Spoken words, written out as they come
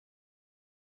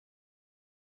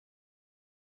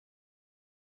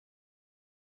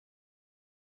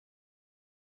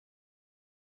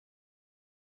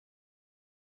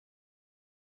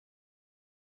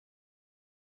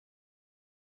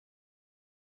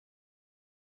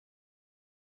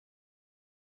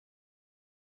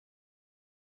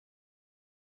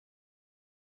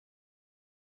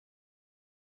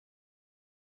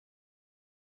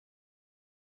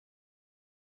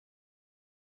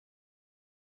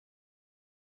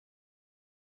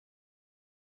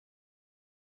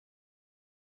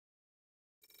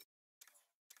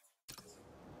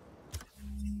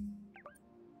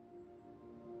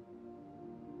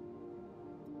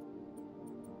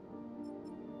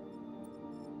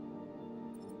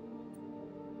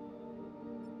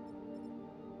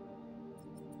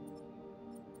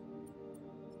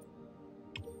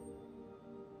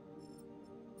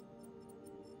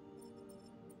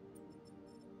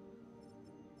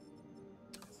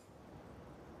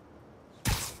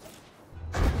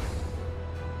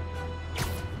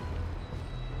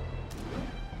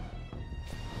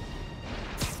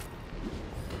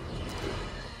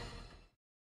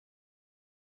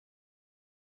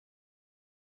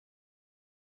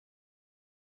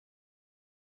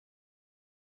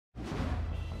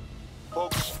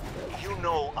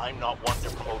know I'm not one to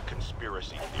promote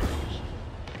conspiracy theories.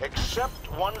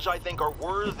 Except ones I think are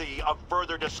worthy of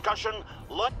further discussion.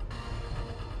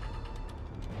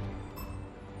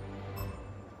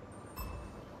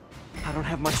 I don't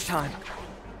have much time.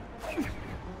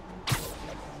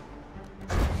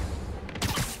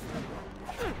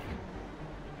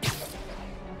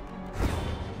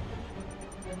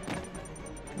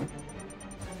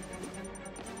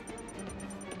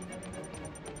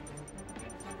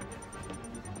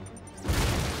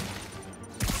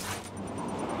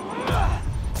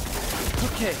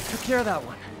 Okay, took care of that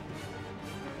one.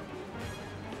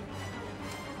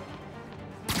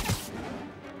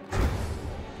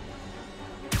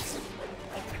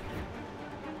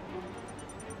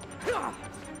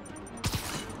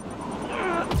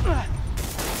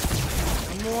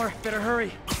 One more, better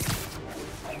hurry.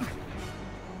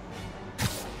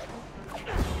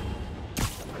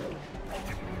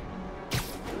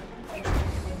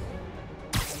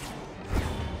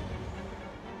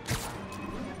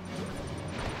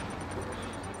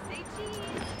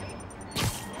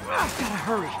 Gotta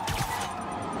hurry.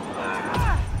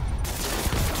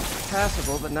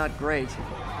 Passable, but not great.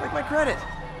 Like my credit.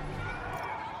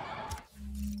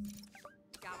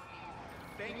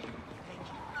 Thank you.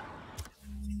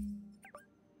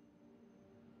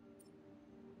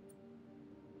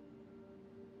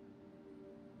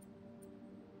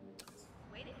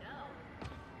 Way to go.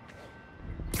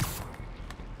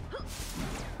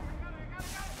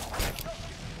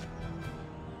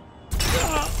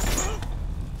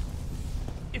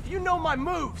 If you know my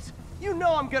moves, you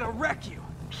know I'm gonna wreck you.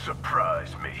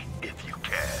 Surprise me, if you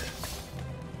can.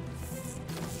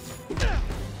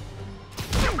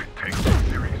 You can take this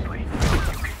seriously, or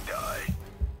you can die.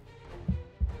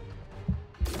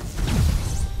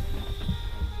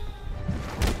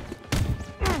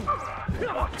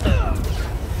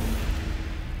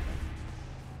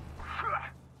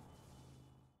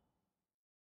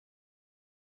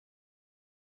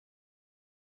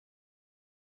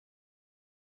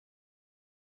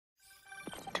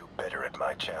 Do better at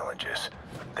my challenges,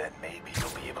 then maybe you'll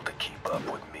be able to keep up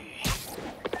with me.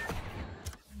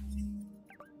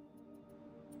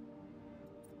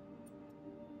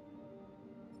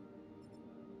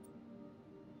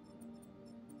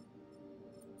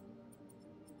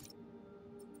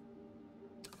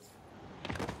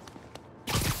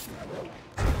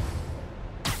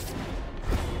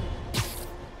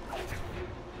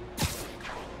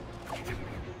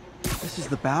 This is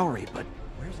the Bowery, but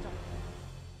where's the...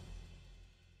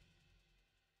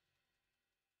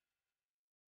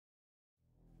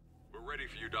 We're ready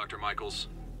for you, Dr. Michaels.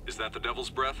 Is that the Devil's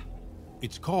Breath?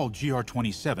 It's called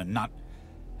GR-27, not...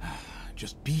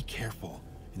 Just be careful.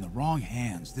 In the wrong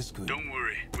hands, this could... Don't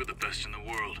worry, we're the best in the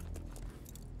world.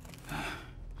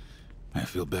 I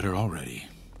feel better already.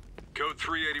 Code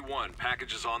 381,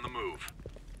 package is on the move.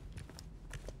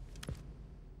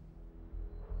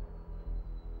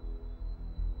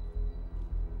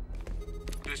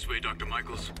 This way, Dr.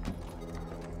 Michaels.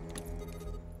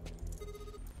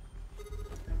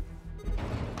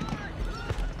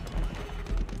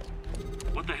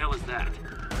 What the hell is that?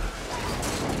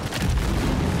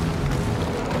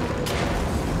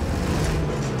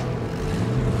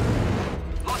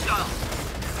 Hostile!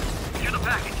 Near the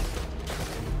package!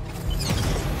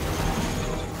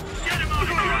 Get him out of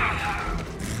here!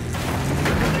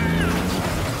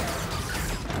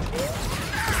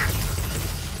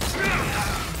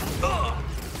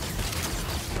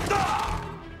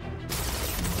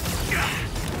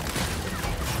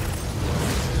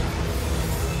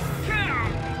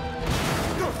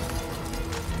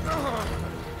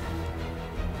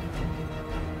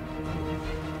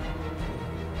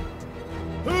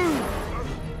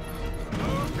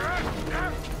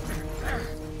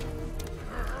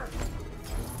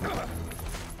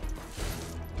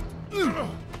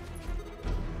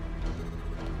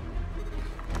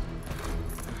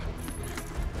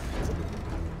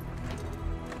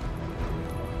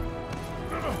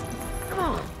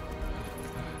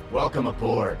 Welcome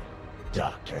aboard,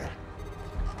 Doctor.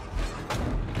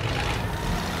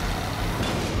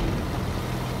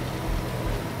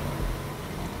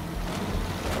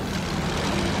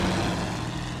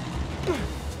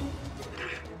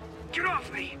 Get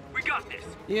off me! We got this!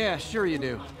 Yeah, sure you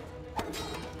do.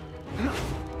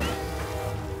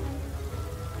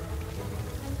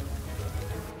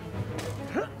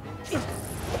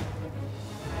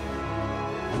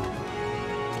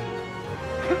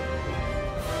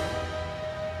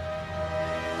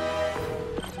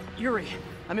 Yuri,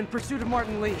 I'm in pursuit of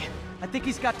Martin Lee. I think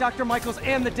he's got Dr. Michaels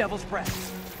and the Devil's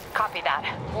Breath. Copy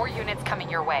that. More units coming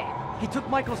your way. He took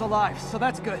Michaels alive, so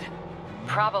that's good.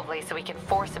 Probably so we can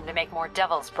force him to make more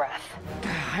Devil's Breath. I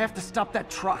have to stop that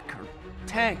truck, or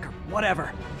tank, or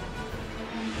whatever.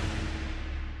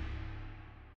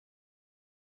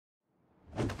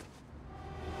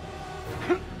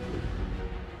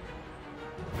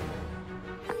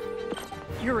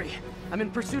 Yuri, I'm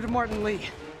in pursuit of Martin Lee.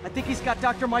 I think he's got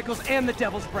Dr. Michaels and the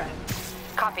Devil's Breath.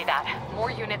 Copy that. More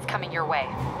units coming your way.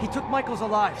 He took Michaels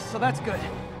alive, so that's good.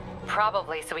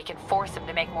 Probably so we can force him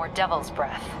to make more Devil's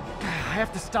Breath. I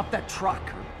have to stop that truck,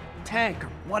 or tank, or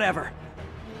whatever.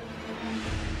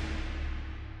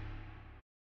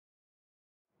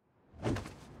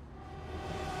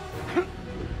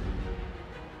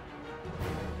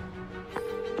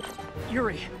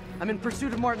 Yuri, I'm in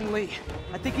pursuit of Martin Lee.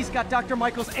 I think he's got Dr.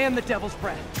 Michaels and the Devil's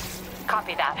Breath.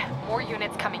 Copy that. More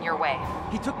units coming your way.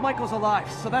 He took Michaels alive,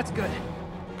 so that's good.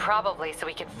 Probably so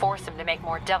we can force him to make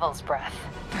more Devil's Breath.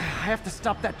 I have to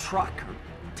stop that truck, or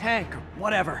tank, or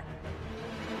whatever.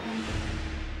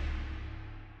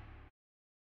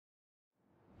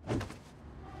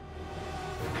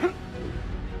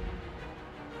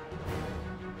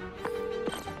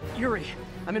 Yuri,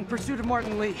 I'm in pursuit of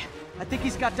Martin Lee. I think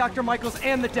he's got Dr. Michaels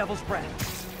and the Devil's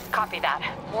Breath. Copy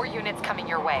that. More units coming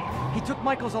your way. He took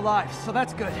Michaels alive, so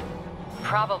that's good.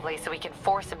 Probably so we can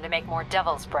force him to make more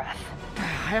Devil's Breath.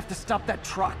 I have to stop that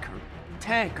truck, or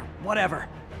tank, or whatever.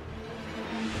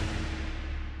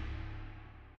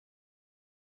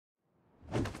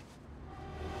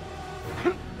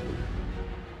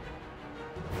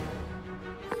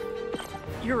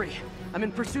 Yuri, I'm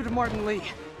in pursuit of Martin Lee.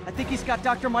 I think he's got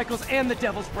Dr. Michaels and the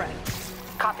Devil's Breath.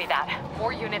 Copy that.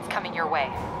 More units coming your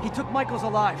way. He took Michaels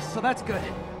alive, so that's good.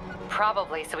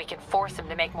 Probably so we can force him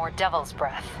to make more Devil's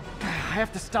Breath. I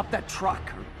have to stop that truck,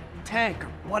 or tank, or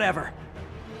whatever.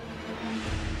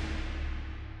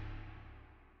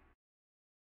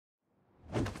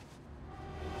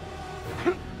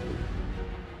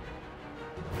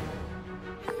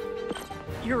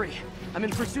 Yuri, I'm in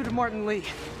pursuit of Martin Lee.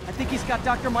 I think he's got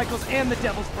Dr. Michaels and the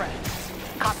Devil's Breath.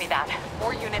 Copy that.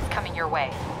 More units coming your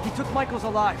way. He took Michaels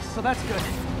alive, so that's good.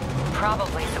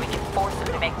 Probably so we can force him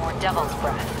to make more Devil's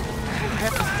Breath. I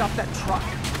have to stop that truck,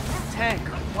 tank,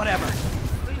 or whatever.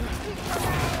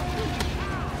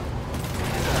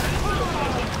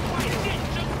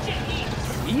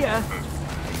 Yeah.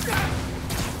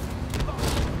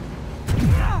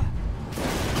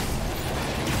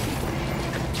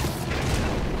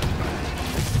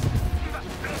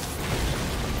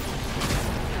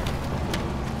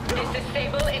 This is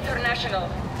Sable International.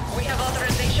 We have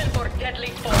authorization for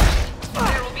deadly force.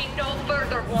 There will be no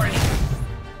further warning.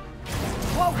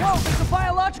 Whoa, whoa, there's a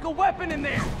biological weapon in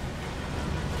there!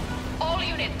 All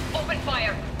units, open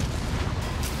fire.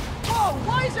 Whoa,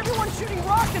 why is everyone shooting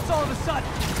rockets all of a sudden?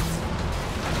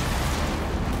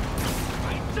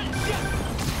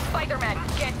 Spider-Man,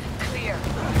 get clear.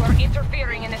 You are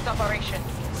interfering in this operation.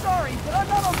 Sorry, but I'm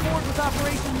not on board with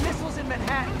Operation Missiles in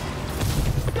Manhattan.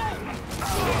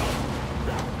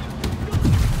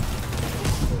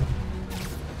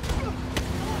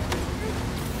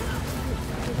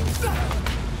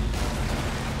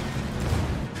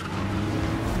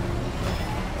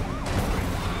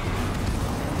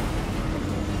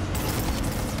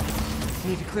 I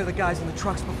need to clear the guys in the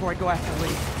trucks before I go after Lee.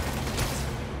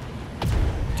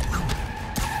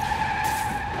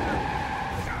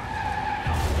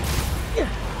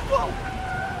 Whoa!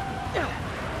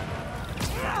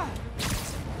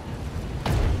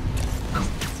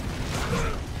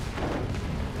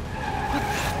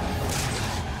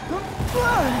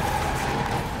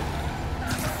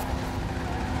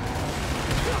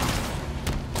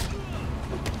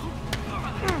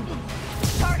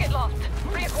 Target lost.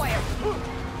 Reacquire.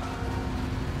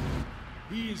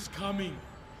 He is coming.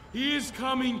 He is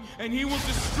coming, and he will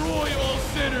destroy all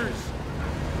sinners.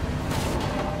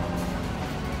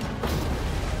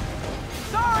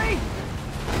 Sorry!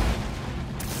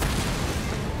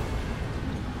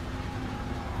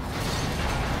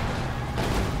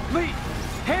 Lee,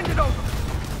 hand it over!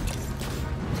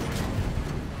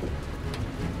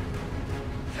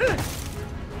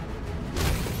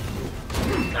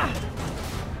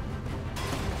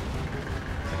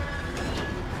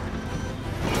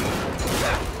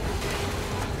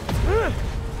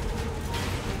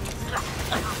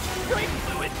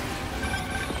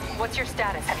 What's your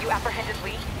status? Have you apprehended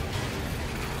Lee?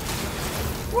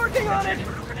 Working on it!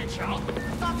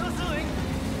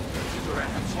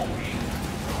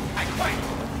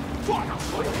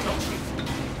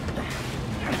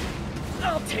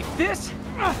 I'll take this!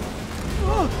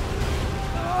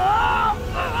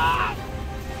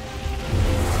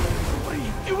 What are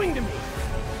you doing to me?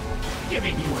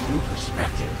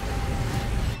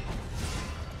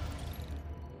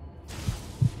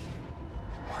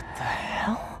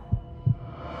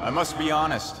 I must be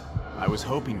honest. I was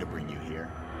hoping to bring you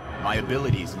here. My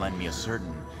abilities lend me a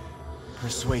certain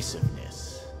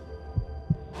persuasiveness.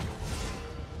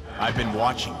 I've been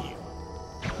watching you.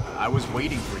 I was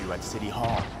waiting for you at City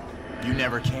Hall. You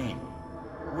never came.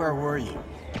 Where were you?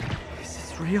 Is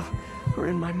this real or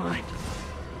in my mind?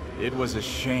 It was a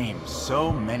shame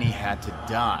so many had to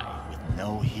die with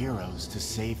no heroes to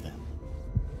save them.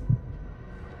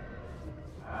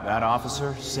 That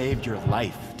officer saved your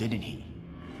life, didn't he?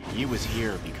 He was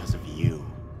here because of you.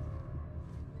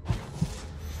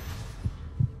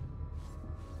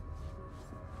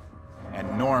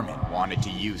 And Norman wanted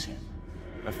to use him.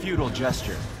 A futile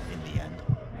gesture, in the end.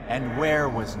 And where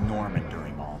was Norman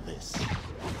during all this?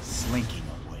 Slinking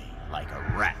away like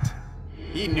a rat.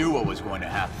 He knew what was going to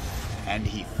happen, and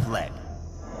he fled.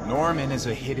 Norman is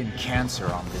a hidden cancer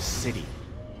on this city.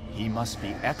 He must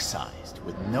be excised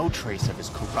with no trace of his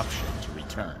corruption to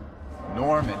return.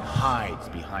 Norman hides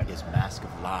behind his mask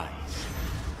of lies.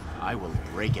 I will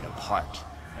break it apart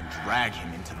and drag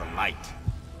him into the light.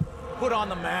 Put on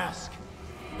the mask.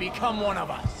 Become one of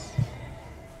us.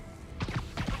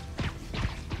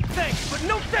 Thanks, but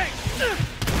no thanks!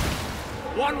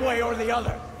 One way or the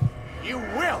other, you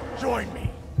will join me.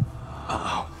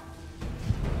 Uh-oh.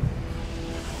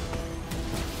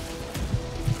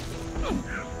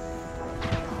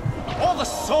 All the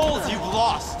souls you've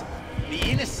lost, the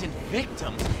innocent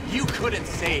victims you couldn't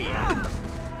save.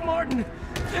 Martin,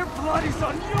 their blood is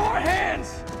on your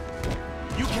hands!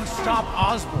 You can stop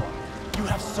Osborn. You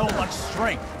have so much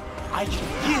strength. I can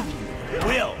give you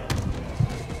will.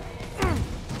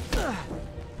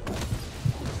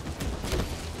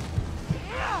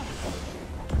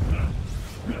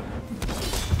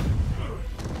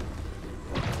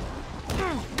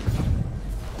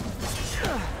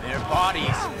 Their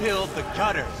bodies filled the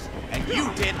gutters, and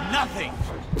you did nothing.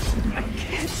 I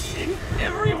can't save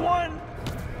everyone!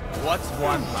 What's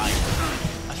one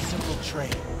life? A simple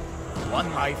trade.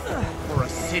 One life for a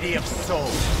city of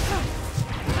souls.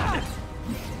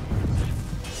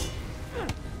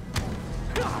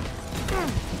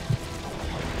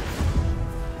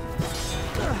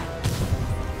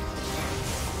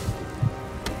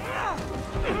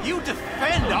 You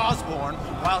defend Osborn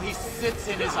while he sits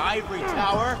in his ivory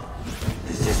tower?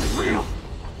 This isn't real.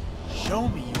 Show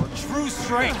me your true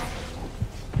strength.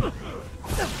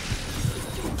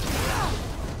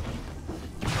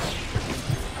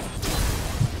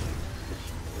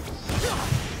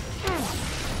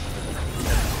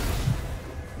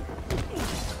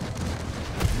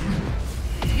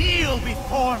 Kneel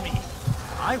before me.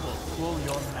 I will pull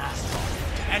your mask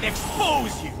off and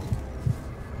expose you.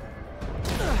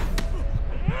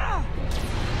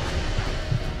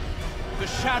 The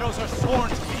shadows are sworn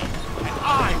to me, and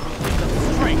I will give them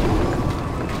strength.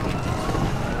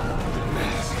 The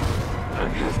mask. I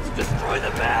have to destroy the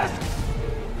mask!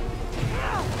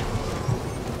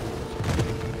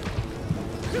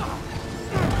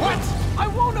 What? I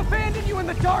won't abandon you in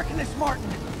the darkness, Martin!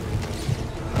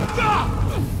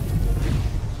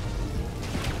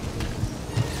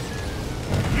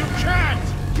 You can't!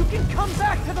 You can come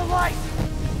back to the light!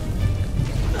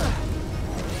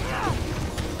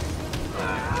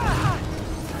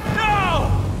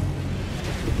 No!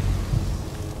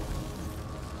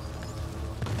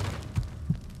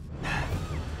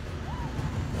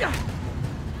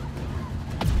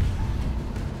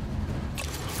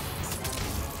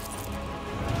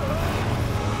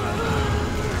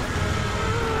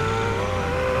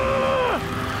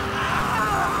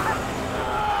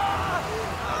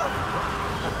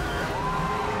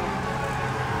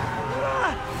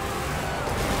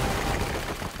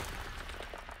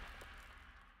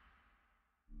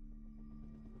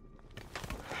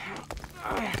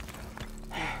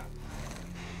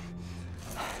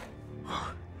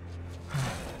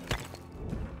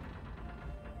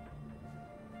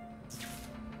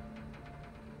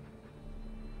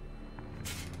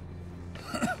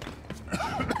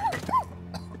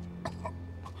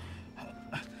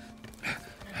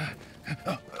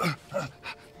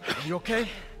 You okay?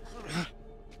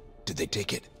 Did they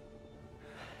take it?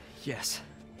 Yes.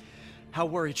 How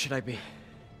worried should I be?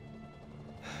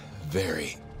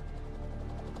 Very.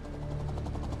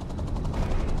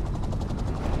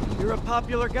 You're a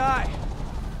popular guy.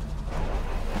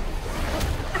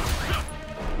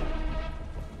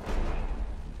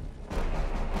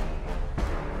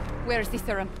 Where's the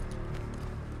serum?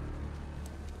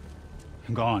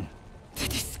 I'm gone.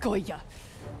 Skoya.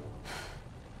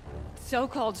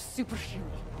 So-called superhero.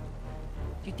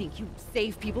 You think you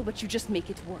save people, but you just make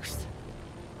it worse.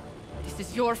 This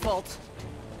is your fault.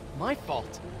 My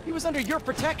fault? He was under your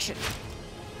protection.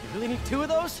 You really need 2 of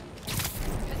those?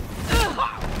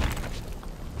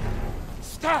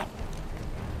 Stop!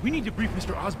 We need to brief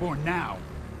Mr. Osborn now.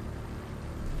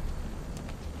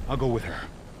 I'll go with her.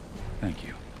 Thank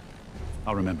you.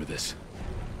 I'll remember this.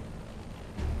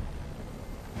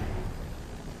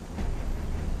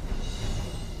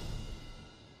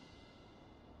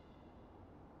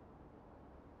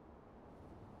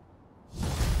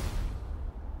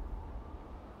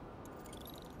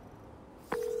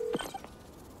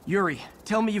 Yuri,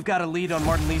 tell me you've got a lead on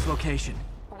Martin Lee's location.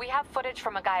 We have footage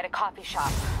from a guy at a coffee shop.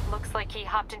 Looks like he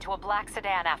hopped into a black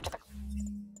sedan after the...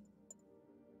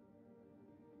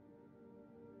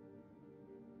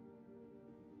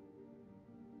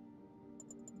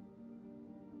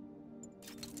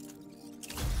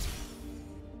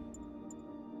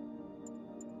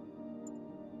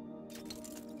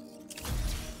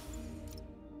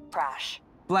 crash.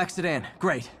 Black sedan,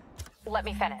 great. Let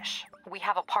me finish. We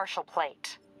have a partial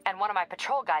plate. And one of my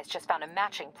patrol guys just found a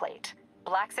matching plate.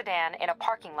 Black sedan in a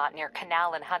parking lot near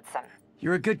Canal and Hudson.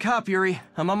 You're a good cop, Yuri.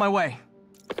 I'm on my way.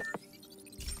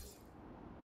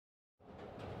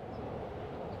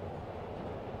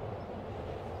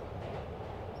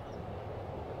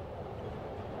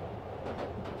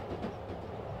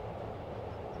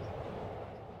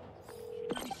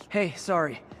 Hey,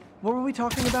 sorry. What were we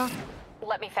talking about?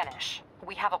 Let me finish.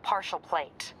 We have a partial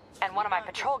plate. And one of my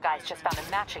patrol guys just found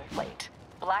a matching plate.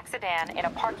 Black sedan in a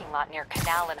parking lot near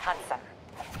Canal and Hudson.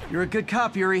 You're a good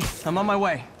cop, Yuri. I'm on my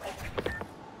way.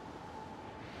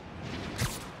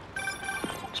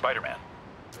 Spider-Man.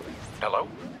 Hello?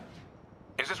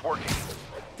 Is this working?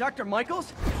 Dr.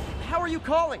 Michaels? How are you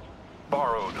calling?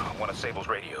 Borrowed one of Sable's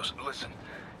radios. Listen,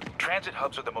 transit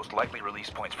hubs are the most likely release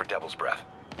points for Devil's Breath.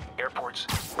 Airports,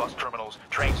 bus terminals,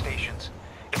 train stations.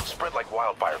 It'll spread like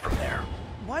wildfire from there.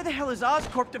 Why the hell is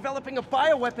Oscorp developing a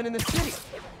bioweapon in the city?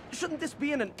 Shouldn't this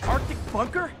be in an Arctic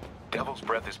bunker? Devil's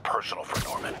Breath is personal for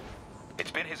Norman.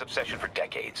 It's been his obsession for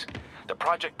decades. The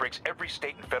project breaks every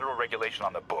state and federal regulation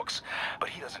on the books, but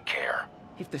he doesn't care.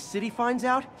 If the city finds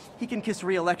out, he can kiss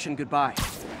re-election goodbye.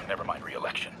 Never mind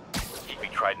re-election. He'd be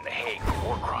tried in The Hague for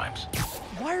war crimes.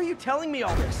 Why are you telling me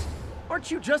all this?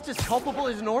 Aren't you just as culpable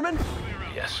as Norman?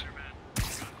 Yes.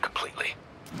 Completely.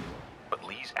 But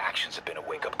Lee's actions have been a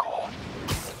wake-up call.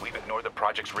 We've ignored the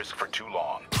project's risk for too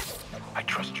long. I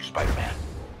trust you, Spider-Man.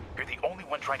 You're the only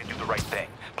one trying to do the right thing.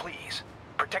 Please,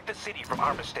 protect the city from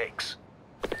our mistakes.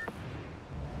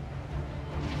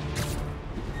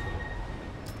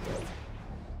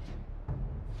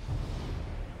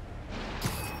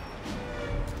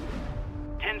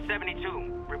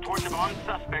 Reports of armed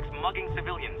suspects mugging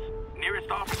civilians. Nearest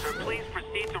officer, please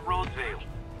proceed to Roseville.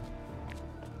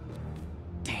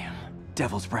 Damn,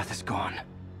 Devil's Breath is gone.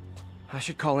 I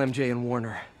should call MJ and warn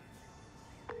her.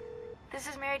 This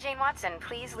is Mary Jane Watson.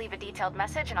 Please leave a detailed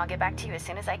message and I'll get back to you as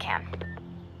soon as I can.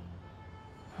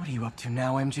 What are you up to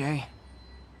now, MJ?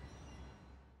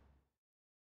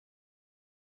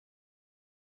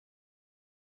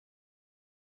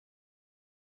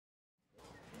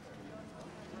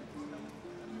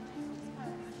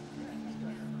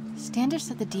 Standish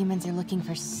said the demons are looking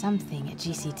for something at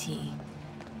GCT.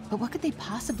 But what could they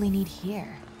possibly need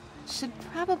here? Should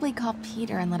probably call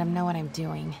Peter and let him know what I'm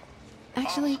doing.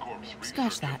 Actually,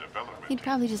 scratch that. He'd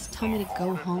probably just tell me to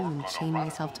go home and chain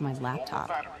myself to my laptop.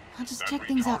 I'll just check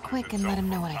things out quick and let him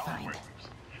know what I find.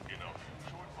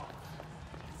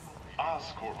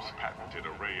 Oscorp's patented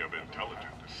array of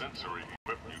intelligent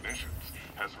sensory-equipped munitions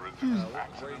has reduced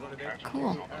accidental casualties Cool.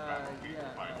 on the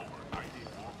battlefield by over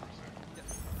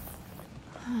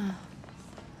 94%.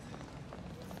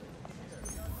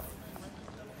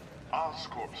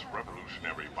 Oscorp's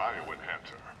revolutionary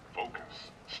bioenhancer,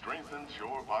 Focus, strengthens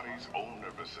your body's own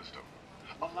nervous system,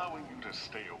 allowing you to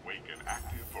stay awake and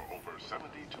active for over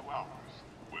 72 hours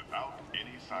without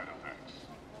any side effects.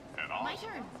 And also, My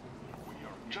turn. we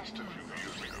are just a few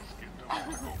years ago.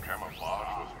 Optical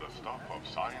camouflage was the stuff of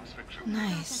science fiction.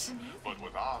 Nice. But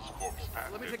with Oscorp's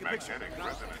patented magnetic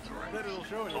resonance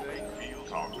arrays, totemic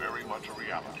fields are very much a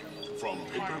reality. From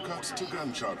paper cuts to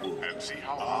gunshot wounds, And see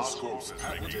how Oscorp's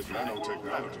patented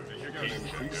nanotechnology can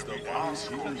increase the body's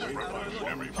healing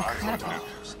rate by 1,000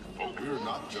 times. We're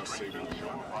not just saving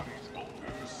your body's own,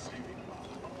 we're saving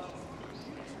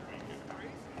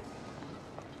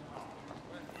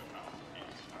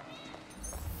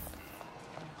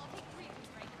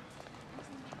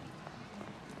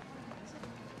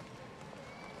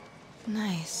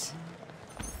Nice.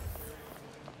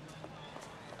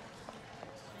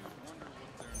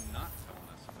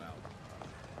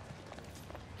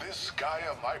 This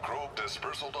Gaia microbe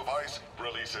dispersal device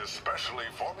releases specially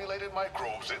formulated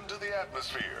microbes into the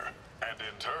atmosphere. and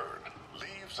in turn,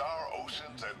 leaves our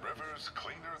oceans and rivers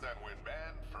cleaner than when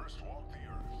man first walked the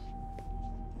earth.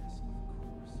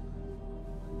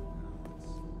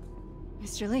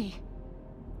 Mr. Lee.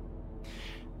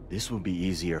 This will be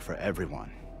easier for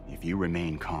everyone if you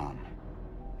remain calm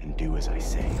and do as I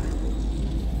say.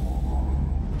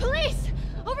 Police!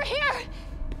 Over here!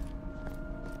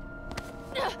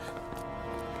 No!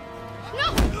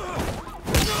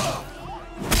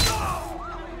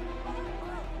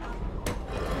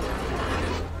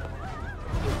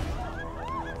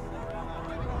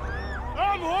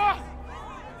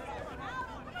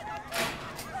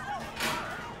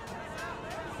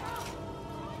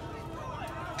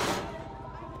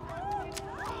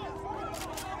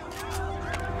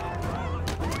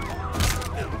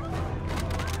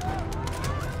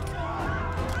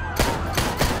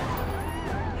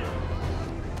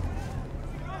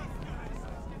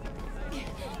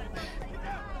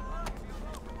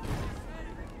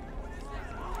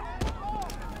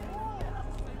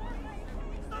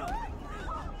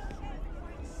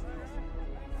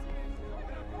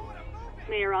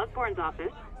 Mayor Osborn's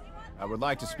office. I would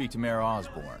like to speak to Mayor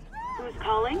Osborn. Who's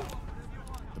calling?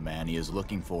 The man he is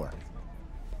looking for.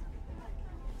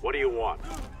 What do you want?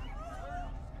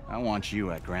 I want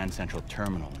you at Grand Central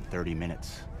Terminal in 30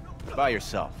 minutes. By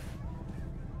yourself.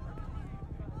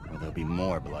 Or there'll be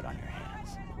more blood on your hands.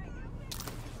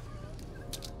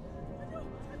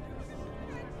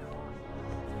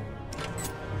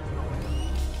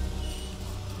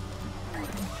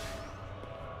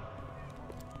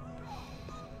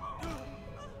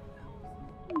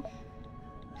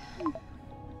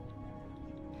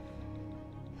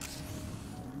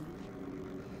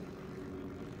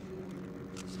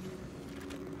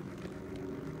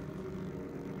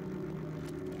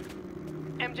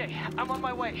 MJ, I'm on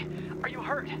my way. Are you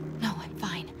hurt? No, I'm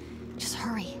fine. Just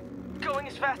hurry. Going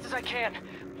as fast as I can.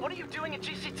 What are you doing at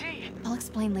GCT? I'll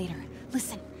explain later.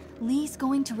 Listen, Lee's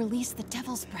going to release the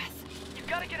Devil's Breath. You've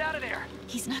got to get out of there.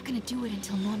 He's not gonna do it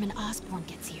until Norman Osborn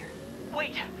gets here.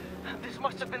 Wait, this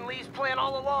must have been Lee's plan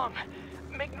all along.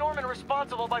 Make Norman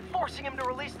responsible by forcing him to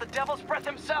release the Devil's Breath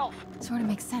himself. Sort of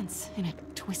makes sense, in a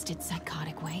twisted,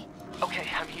 psychotic way. Okay,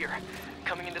 I'm here.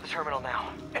 Coming into the terminal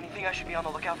now. Anything I should be on the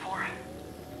lookout for?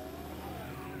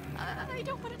 I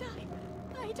don't want to die.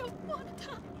 I don't want to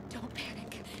die. Don't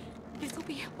panic. This will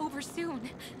be over soon.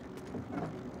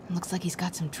 Looks like he's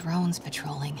got some drones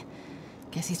patrolling.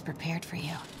 Guess he's prepared for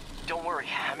you. Don't worry,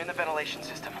 I'm in the ventilation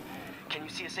system. Can you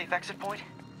see a safe exit point?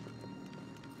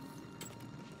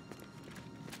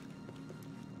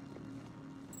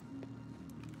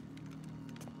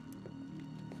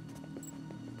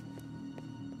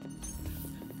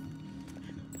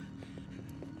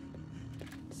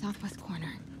 Southwest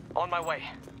corner. On my way.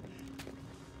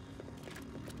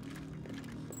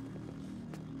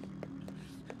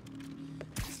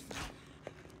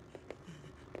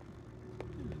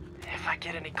 If I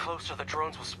get any closer, the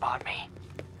drones will spot me.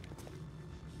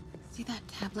 See that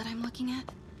tablet I'm looking at?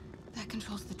 That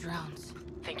controls the drones.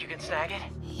 Think you can snag it?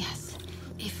 Yes,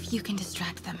 if you can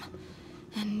distract them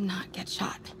and not get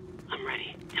shot. I'm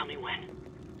ready. Tell me when.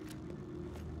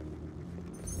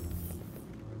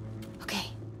 Okay,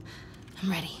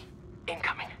 I'm ready.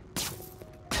 Incoming.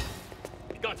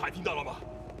 你刚才听到了吗？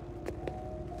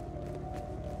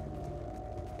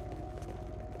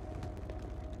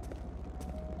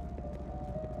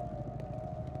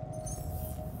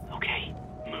 Okay,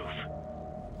 move.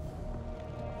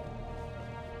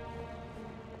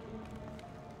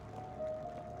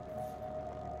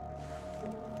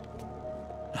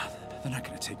 They're not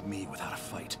gonna take me without a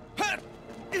fight.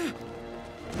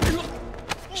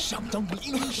 相当的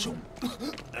英雄。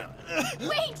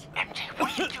 Wait! MJ,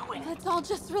 what are you doing? Let's all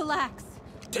just relax.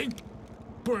 停，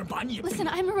不然把你也。 Listen,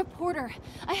 I'm a reporter.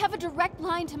 I have a direct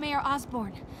line to Mayor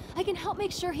Osborn. I can help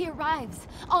make sure he arrives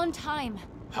on time.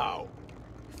 How?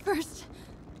 First,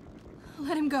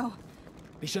 let him go.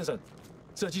 李先生，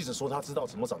这记者说他知道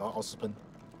怎么找到奥斯喷。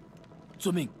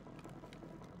遵命。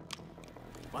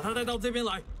把他带到这边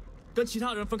来，跟其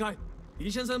他人分开。李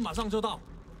先生马上就到。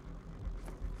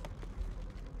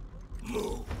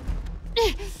Move.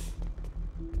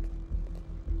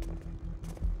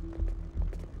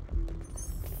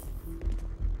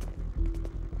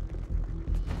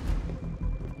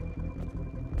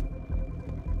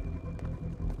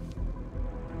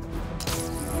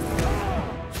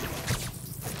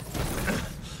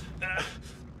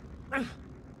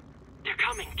 They're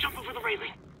coming. Jump over the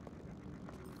railing.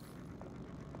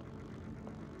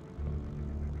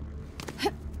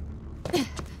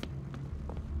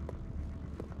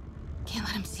 Can't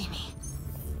let him see me.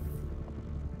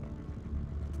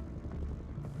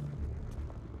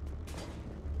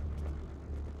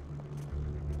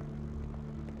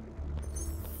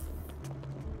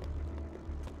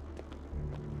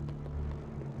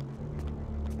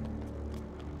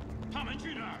 们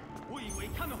去哪儿？我以为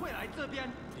他们会来这边。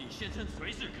李先生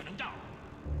随时可能到。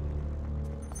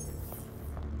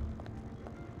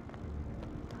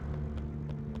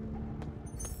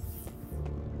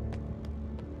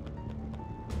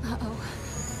Uh-oh.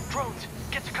 Drones,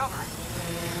 get to cover.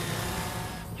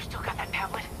 You still got that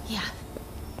tablet? Yeah.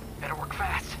 Better work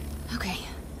fast. Okay,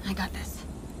 I got this.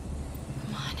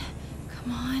 Come on.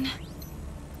 Come on.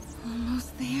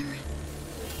 Almost there.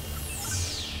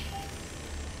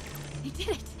 I did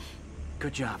it.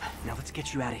 Good job. Now let's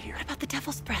get you out of here. What about the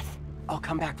Devil's Breath? I'll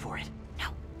come back for it. No.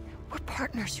 We're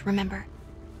partners, remember?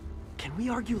 Can we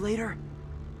argue later?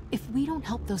 If we don't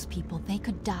help those people, they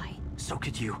could die. So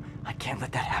could you. I can't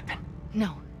let that happen.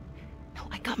 No. No,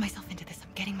 I got myself into this.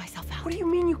 I'm getting myself out. What do you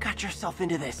mean you got yourself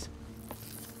into this?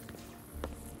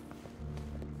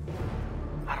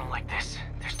 I don't like this.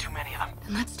 There's too many of them.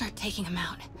 Then let's start taking them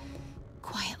out.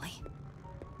 Quietly.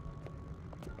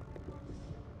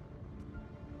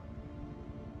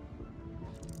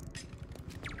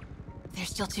 They're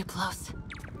still too close.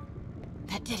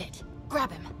 That did it.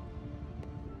 Grab him.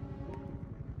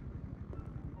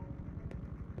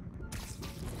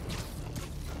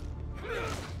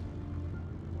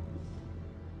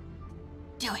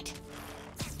 Do it.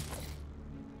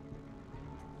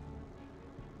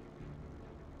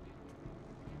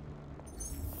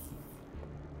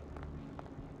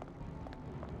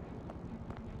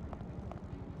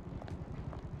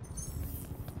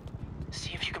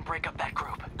 See if you can break up that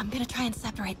group. I'm gonna try and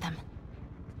separate them.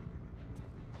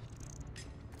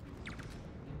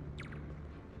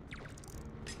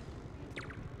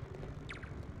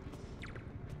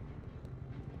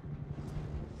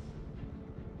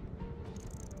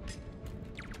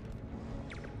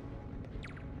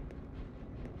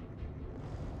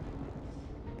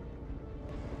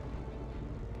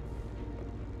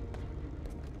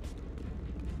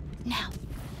 Now.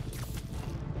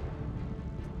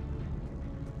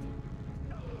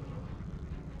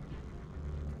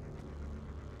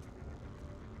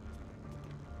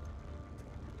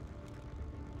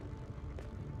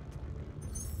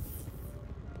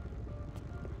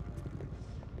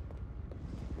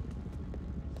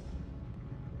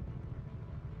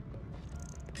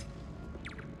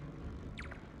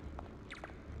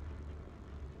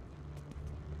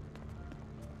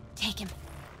 Take him.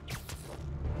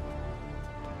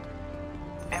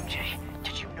 MJ,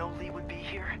 did you know Lee would be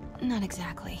here? Not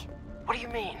exactly. What do you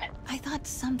mean? I thought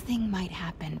something might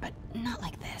happen, but not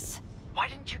like this. Why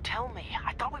didn't you tell me?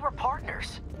 I thought we were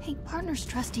partners. Hey, partners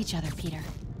trust each other, Peter.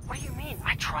 What do you mean?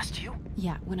 I trust you?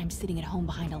 Yeah, when I'm sitting at home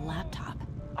behind a laptop.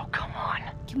 Oh, come on.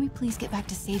 Can we please get back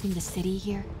to saving the city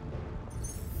here?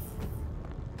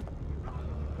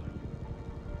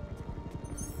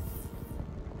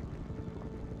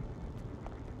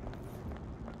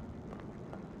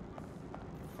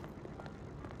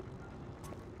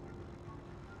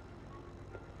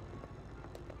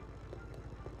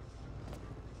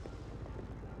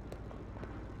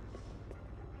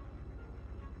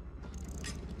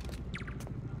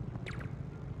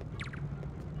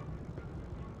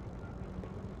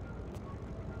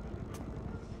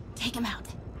 Take him out.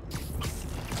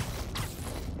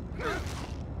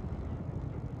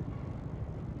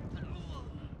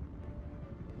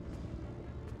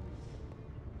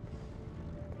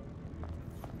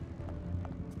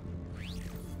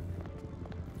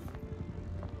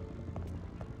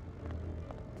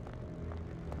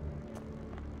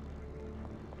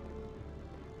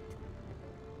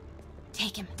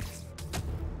 Take him.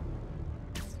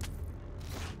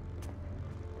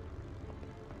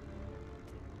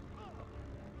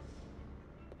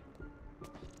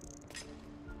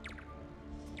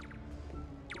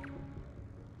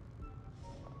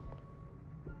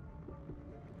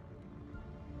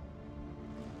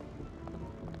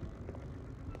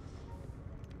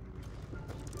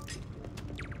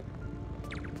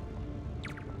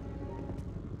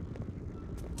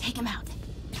 Take him out.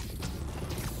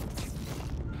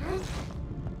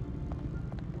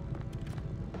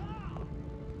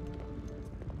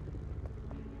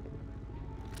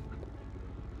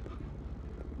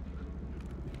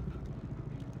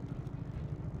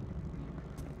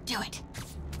 Do it.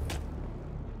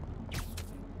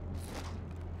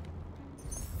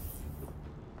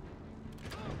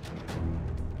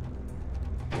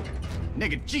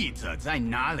 That记者在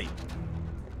哪里？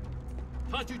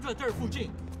他就在这儿附近，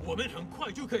我们很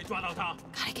快就可以抓到他。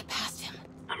Gotta get past him.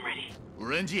 I'm ready. 无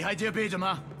人机还接备着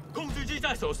吗？控制机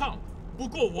在手上，不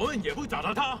过我们也不找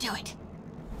到他。 Do it.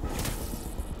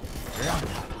 让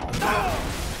他逃吧。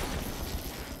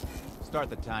Start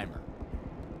the timer.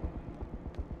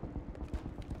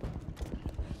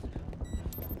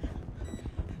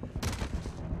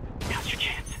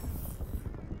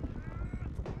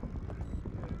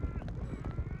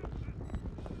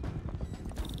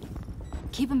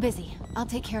 Keep him busy. I'll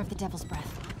take care of the Devil's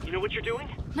Breath. You know what you're doing?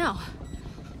 No.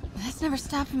 That's never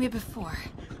stopped me before.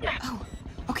 Oh,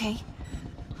 okay.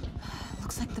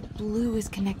 Looks like the blue is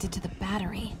connected to the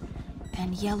battery,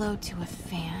 and yellow to a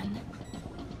fan.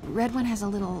 Red one has a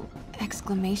little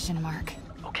exclamation mark.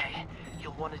 Okay,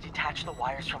 you'll want to detach the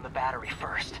wires from the battery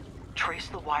first. Trace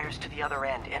the wires to the other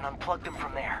end and unplug them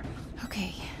from there.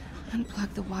 Okay,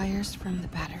 unplug the wires from the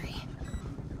battery.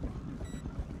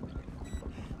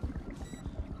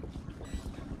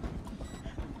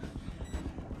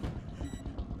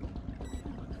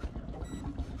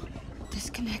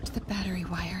 Disconnect the battery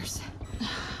wires.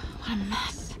 What a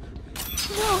mess.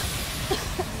 No!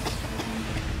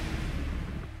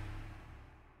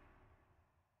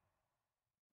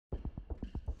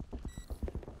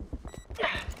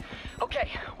 Okay,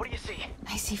 what do you see?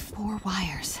 I see 4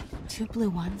 wires. 2 blue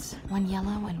ones, 1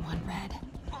 yellow, and 1 red.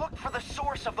 Look for the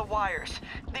source of the wires.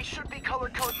 They should be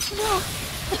color-coded. No!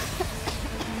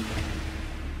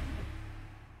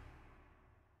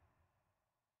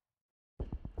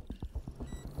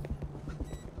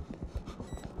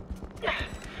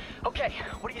 Okay,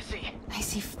 what do you see? I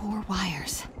see 4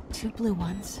 wires. 2 blue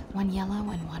ones, 1 yellow,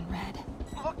 and 1 red.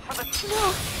 Look for the...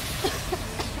 No!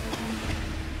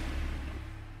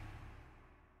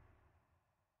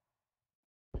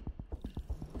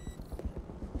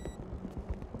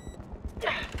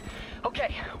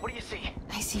 Okay, what do you see?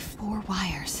 I see 4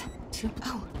 wires. 2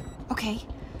 oh, okay.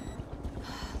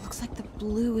 Looks like the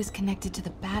blue is connected to the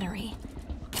battery.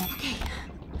 Okay,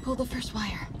 pull the first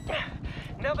wire.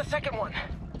 Now the second one.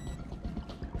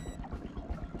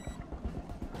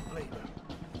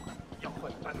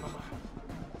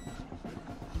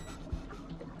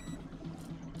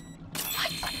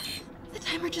 What? The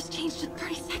timer just changed to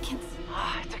 30 seconds.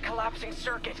 It's a collapsing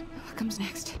circuit. What comes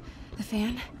next? The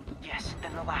fan? Yes,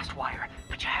 then the last wire.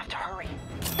 But you have to hurry.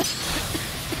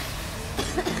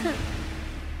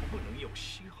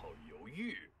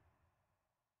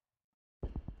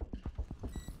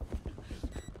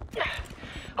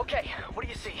 Okay, what do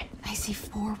you see? I see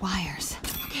 4 wires.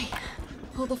 Okay,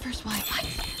 pull the first wire. What?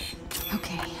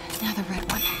 Okay, now the red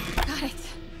one. Got it.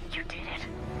 You did it.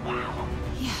 Wow.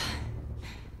 Yeah.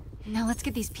 Now let's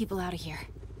get these people out of here.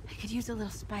 I could use a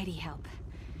little Spidey help.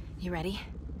 You ready?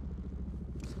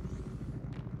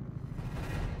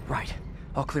 Right.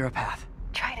 I'll clear a path.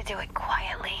 Try to do it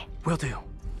quietly. Will do.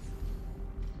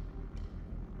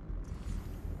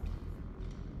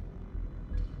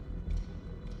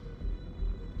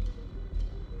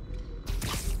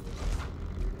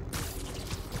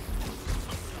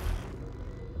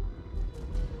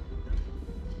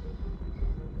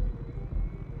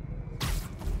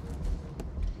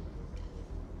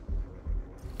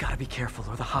 Gotta be careful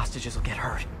or the hostages will get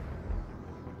hurt.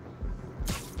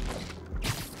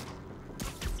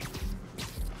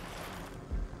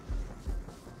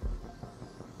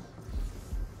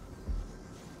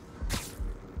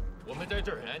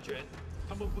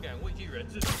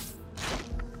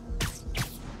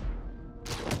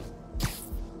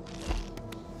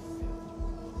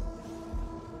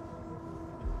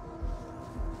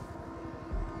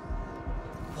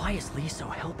 Why is Lee so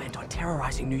hell-bent on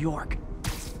terrorizing New York?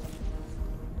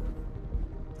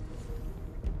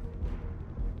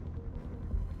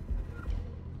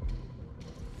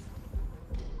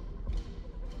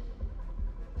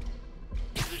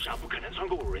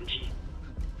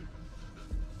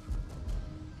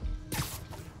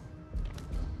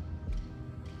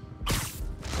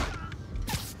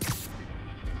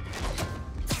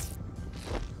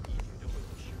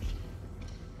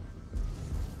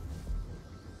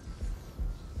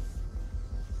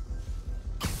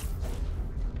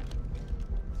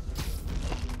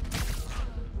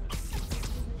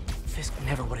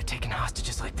 Never would have taken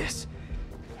hostages like this.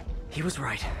 He was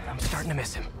right. I'm starting to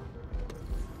miss him.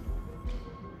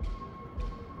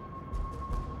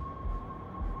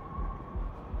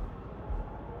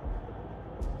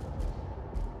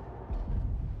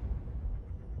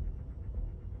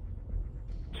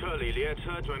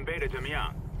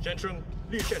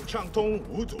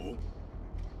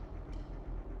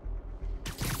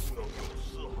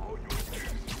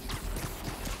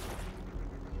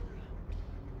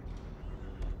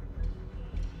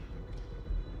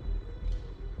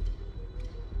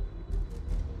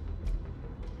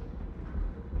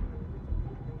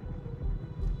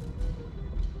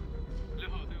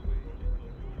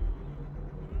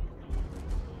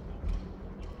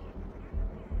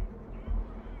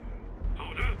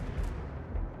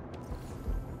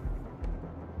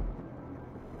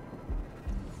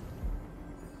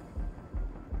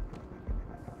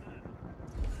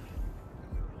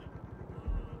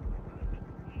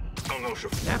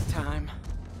 Nap time.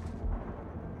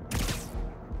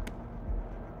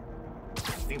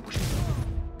 并不是。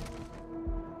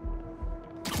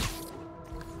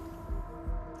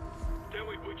单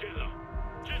位不见了，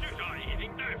蜘蛛侠已经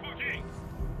在附近。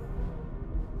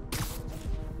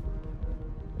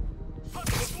他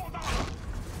怎么做到了？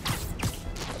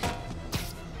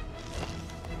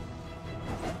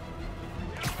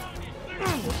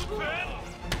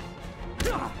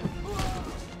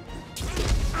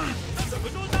他怎么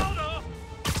做到的？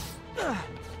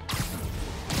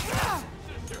是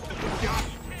蜘蛛侠，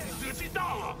时机到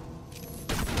了。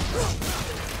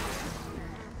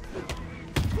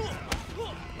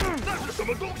那是什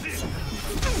么东西？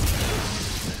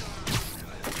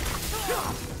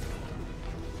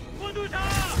关注他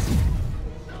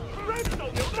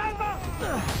 ！Rhino 扭蛋吗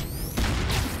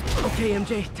Okay,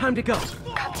 MJ, time to go.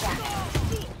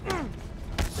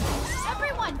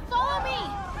 Everyone, follow me!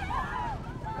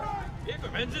 别拐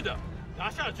弯子的，拿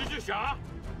下蜘蛛侠。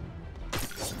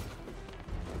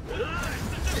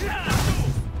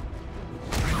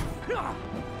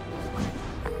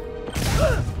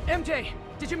MJ,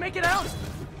 did you make it out?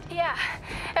 Yeah,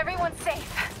 everyone's safe.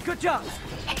 Good job.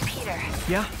 Hey, Peter.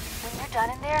 Yeah? When you're done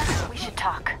in there, we should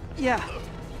talk. Yeah,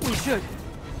 we should.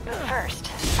 But first,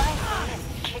 find him and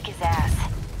kick his ass.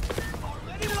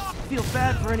 Feel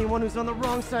bad for anyone who's on the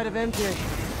wrong side of MJ.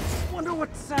 Wonder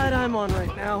what side I'm on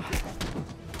right now.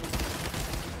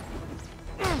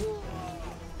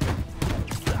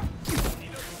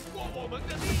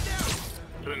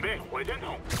 准备火箭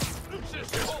筒，是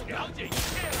时候了解一切。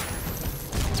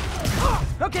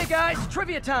 Okay, guys,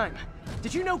 trivia time.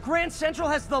 Did you know Grand Central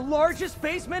has the largest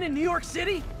basement in New York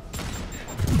City?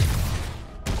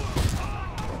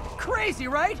 Crazy,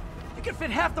 right? You could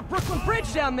fit half the Brooklyn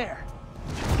Bridge down there.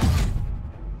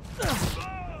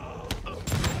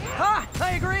 Ha!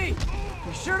 I agree.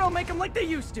 You sure don't make them like they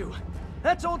used to.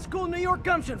 That's old school New York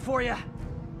gumption for you.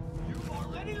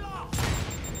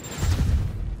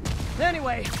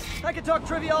 Anyway, I could talk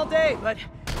trivia all day, but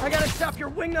I gotta stop your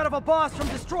wingnut of a boss from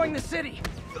destroying the city.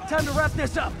 Time to wrap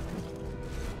this up.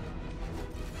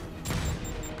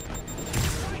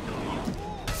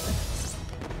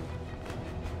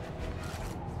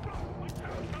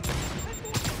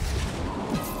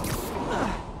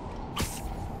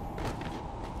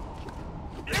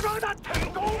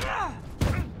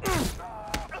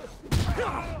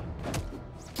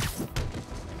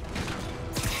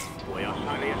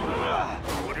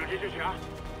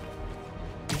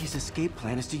 His escape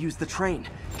plan is to use the train.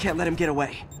 Can't let him get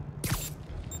away.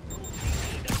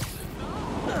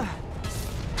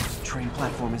 Train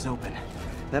platform is open.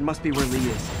 That must be where Lee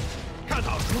is. 看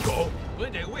好出口，我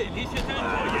得为离先生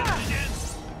拖延时间。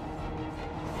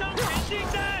向前进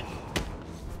战！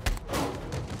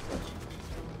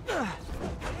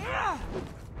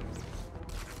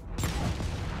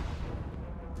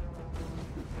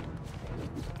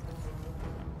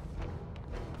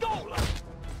够了！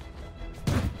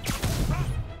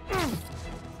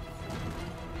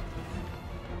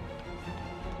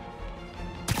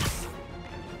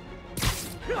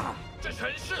这城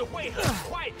市会很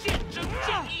快见证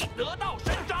正义得到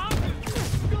伸张。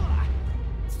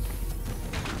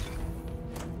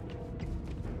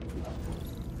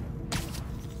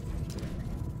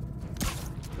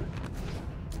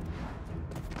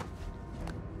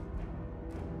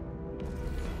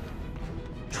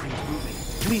Train's moving.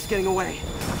 Lee's getting away.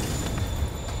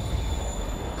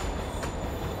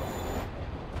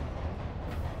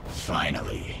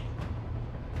 Finally.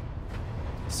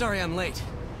 Sorry I'm late.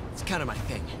 It's kind of my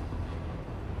thing.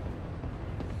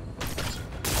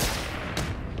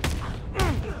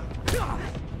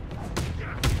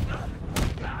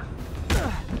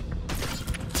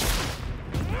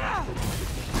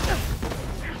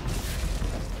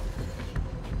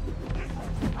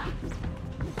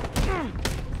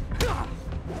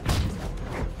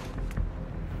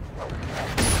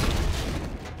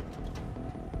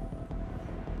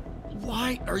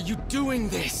 Why are you doing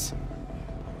this?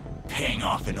 Paying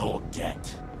off an old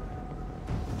debt.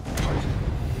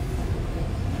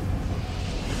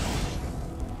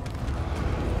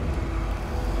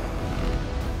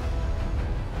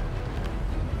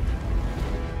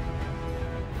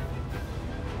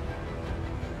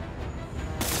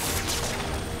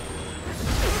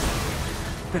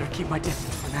 Better keep my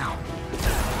distance for now.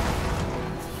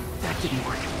 That didn't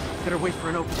work. Better wait for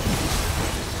an opening.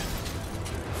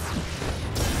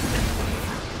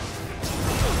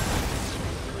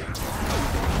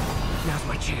 Now's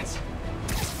my chance.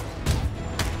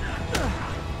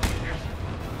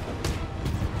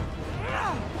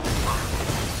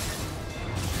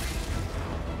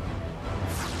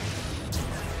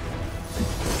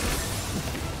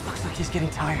 getting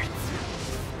tired.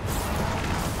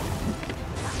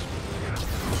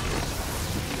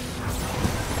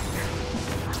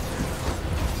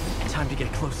 Time to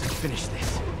get close and finish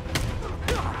this.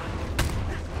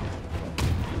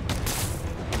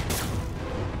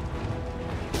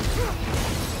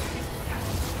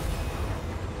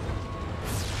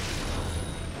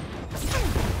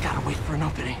 Gotta wait for an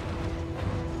opening.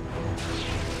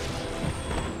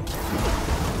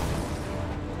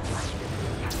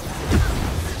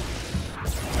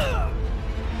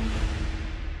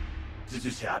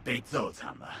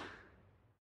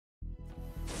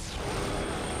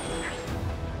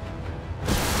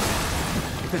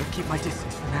 Better keep my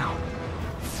distance for now.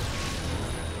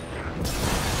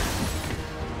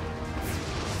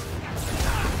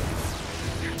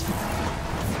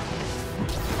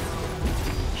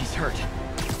 He's hurt.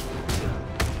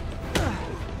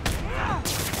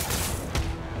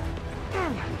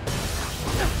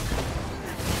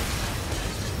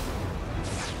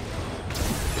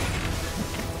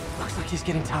 Looks like he's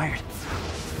getting tired.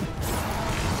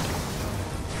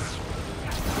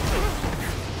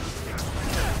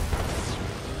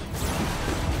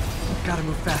 Gotta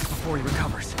move fast before he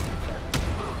recovers.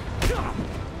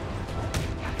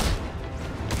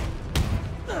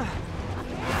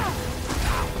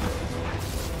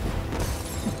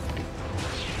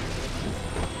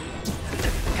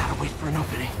 Gotta wait for an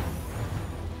opening.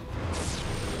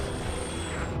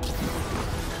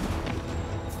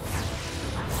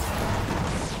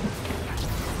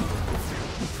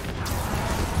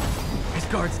 His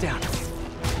guard's down.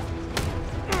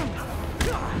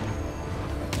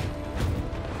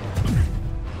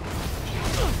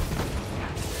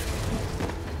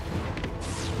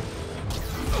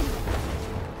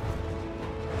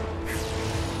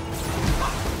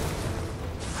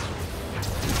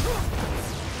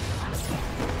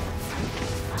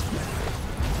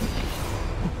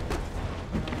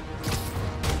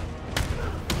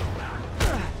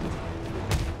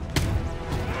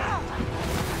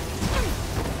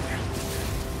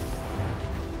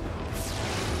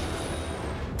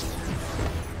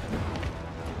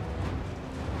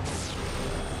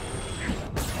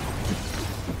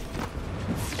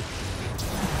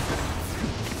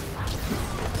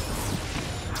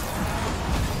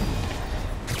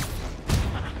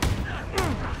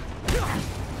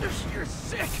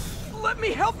 Let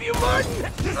me help you,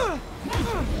 Martin!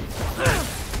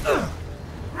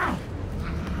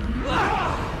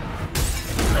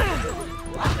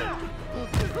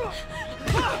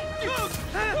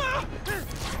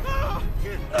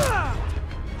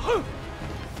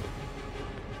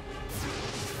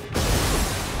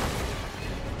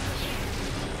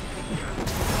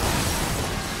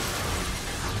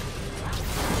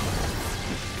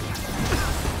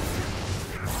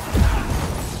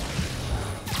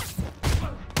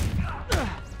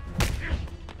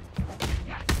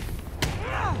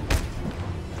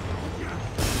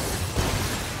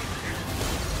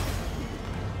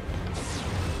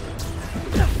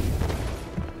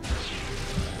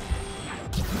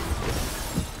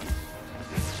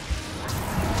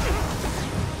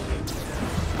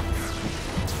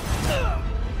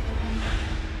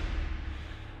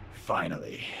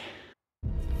 Finally.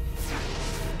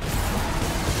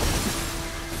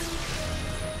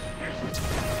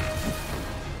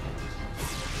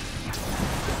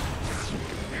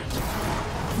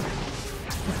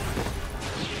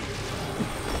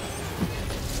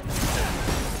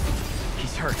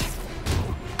 He's hurt.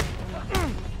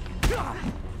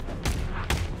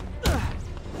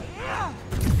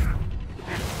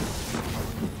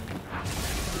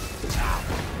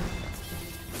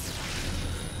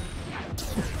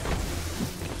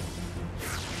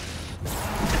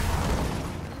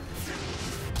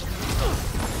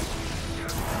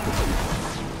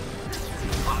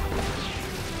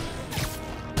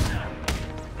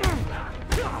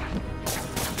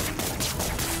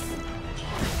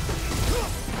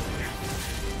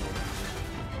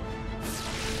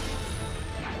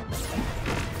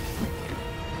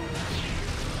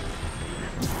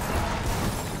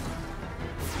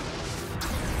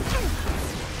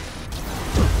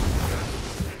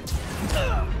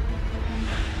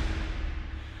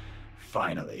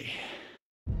 Finally.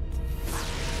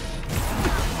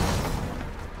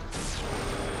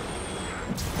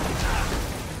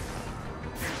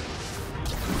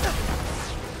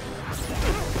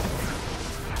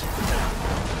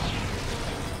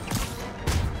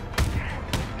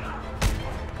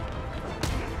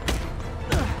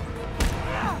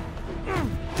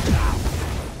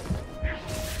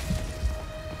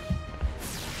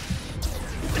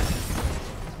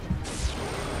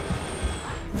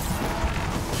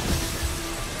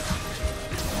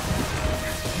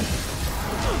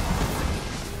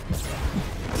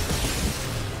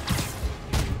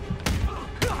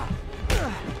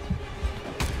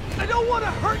 don't want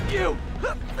to hurt you!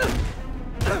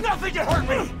 Nothing can hurt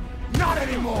me! Not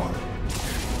anymore!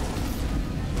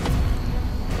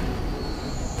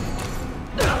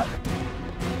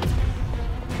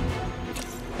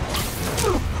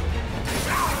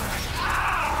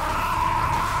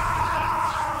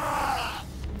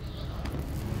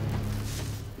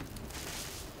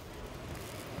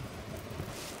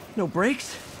 No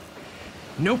brakes?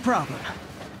 No problem.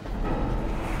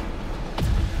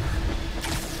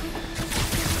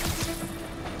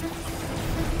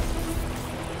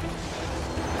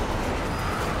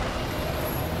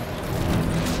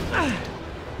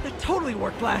 That totally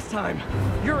worked last time.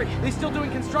 Yuri, they still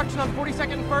doing construction on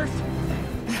 42nd and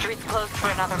 1st? Street's closed for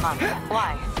another month.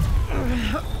 Why?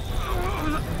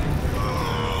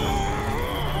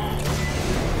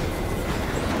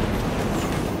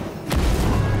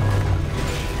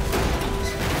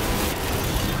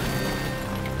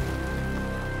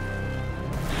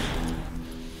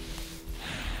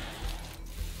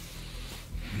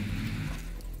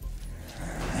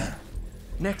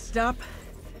 Next stop,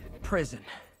 prison.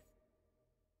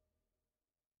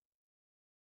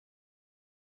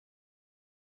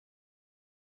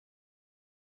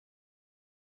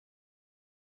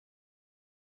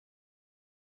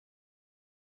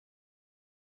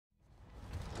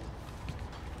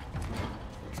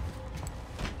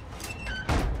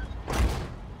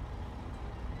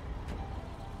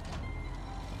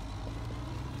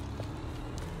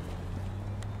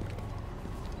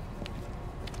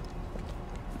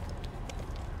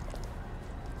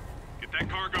 That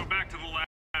cargo back to the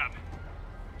lab.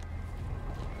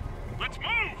 Let's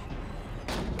move!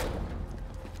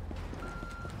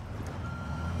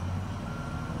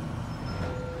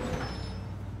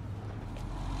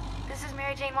 This is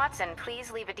Mary Jane Watson.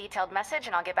 Please leave a detailed message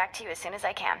and I'll get back to you as soon as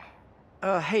I can.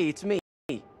 Hey, it's me.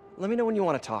 Let me know when you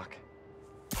want to talk.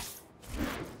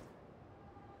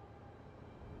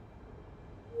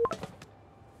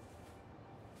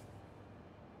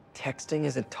 Texting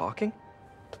isn't talking?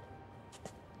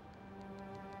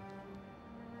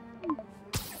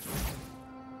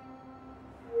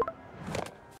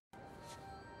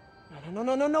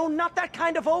 No, not that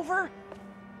kind of over!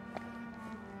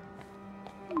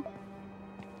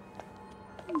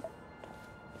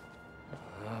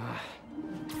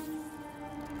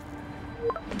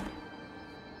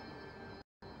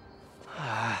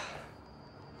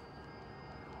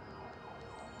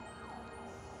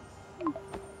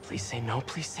 Please say no,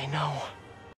 please say no.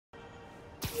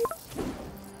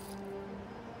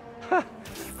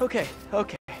 Okay.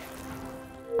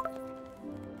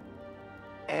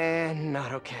 And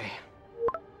not okay.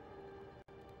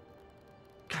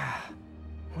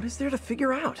 What is there to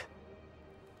figure out?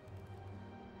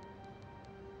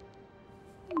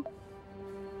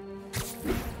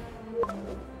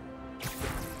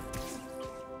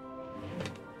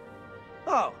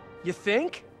 Oh, you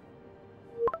think?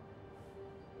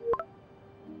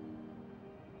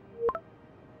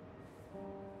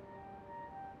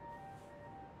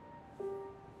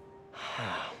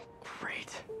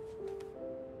 Great.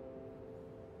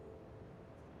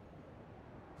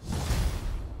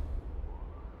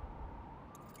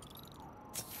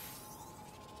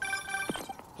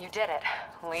 You did it.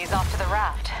 Lee's off to the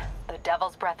raft. The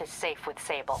Devil's Breath is safe with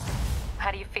Sable.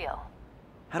 How do you feel?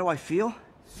 How do I feel?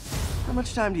 How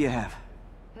much time do you have?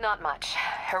 Not much.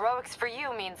 Heroics for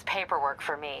you means paperwork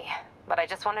for me. But I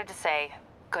just wanted to say,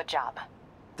 good job.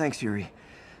 Thanks, Yuri.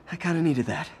 I kinda needed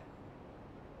that.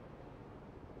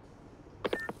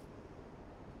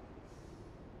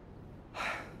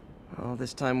 All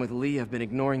this time with Lee, I've been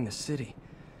ignoring the city.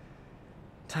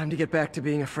 Time to get back to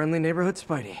being a friendly neighborhood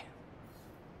Spidey.